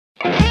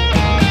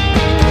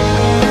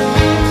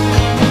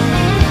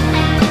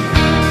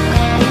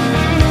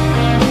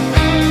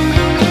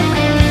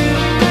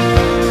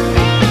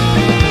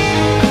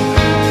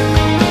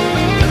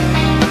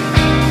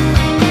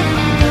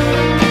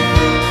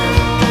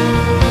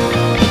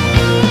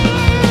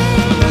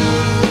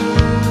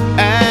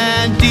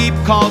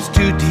calls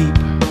too deep,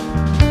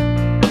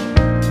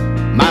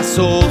 my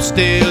soul's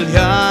still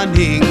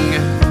yearning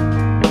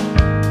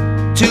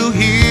to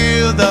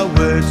hear the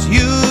words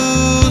you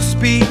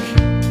speak.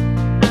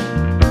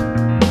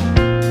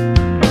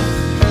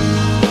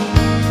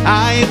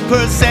 I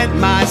present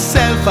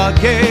myself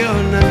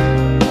again,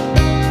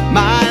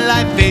 my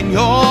life in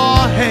your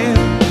hand.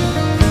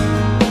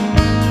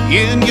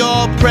 In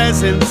your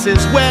presence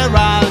is where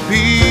I'll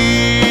be.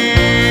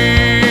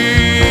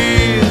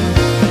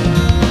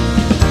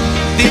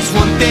 This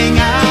one thing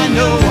I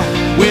know,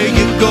 where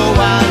you go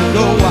I'll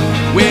go.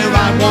 Where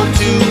I want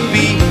to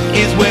be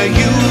is where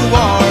you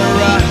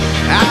are.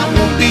 I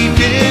won't be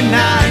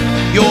denied,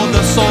 you're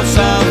the source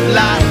of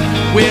life.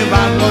 Where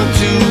I want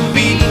to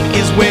be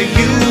is where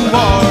you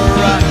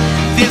are.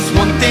 This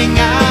one thing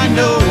I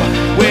know,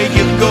 where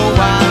you go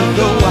I'll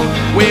go.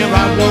 Where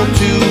I want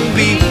to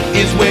be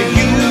is where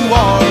you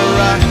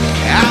are.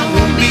 I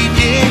won't be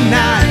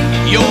denied,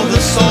 you're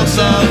the source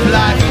of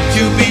life.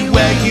 To be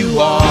where you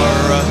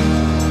are.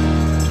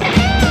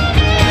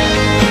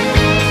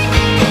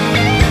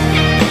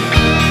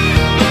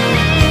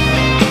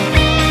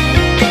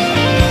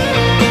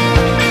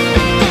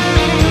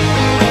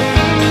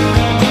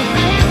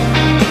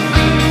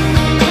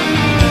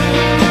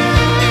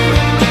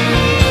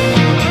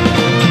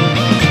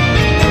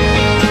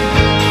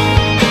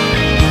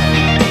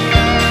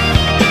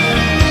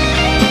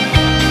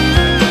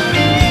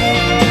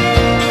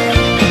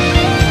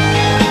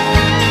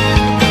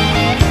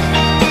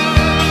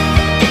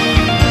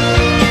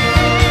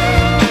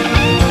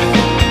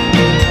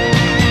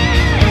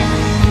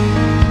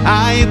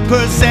 I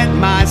present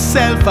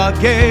myself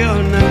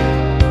again,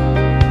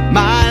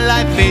 my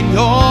life in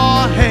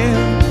your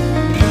hand.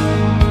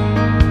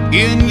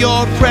 In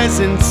your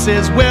presence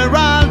is where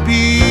I'll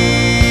be.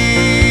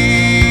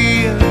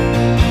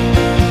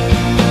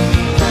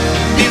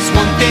 This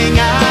one thing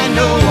I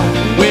know,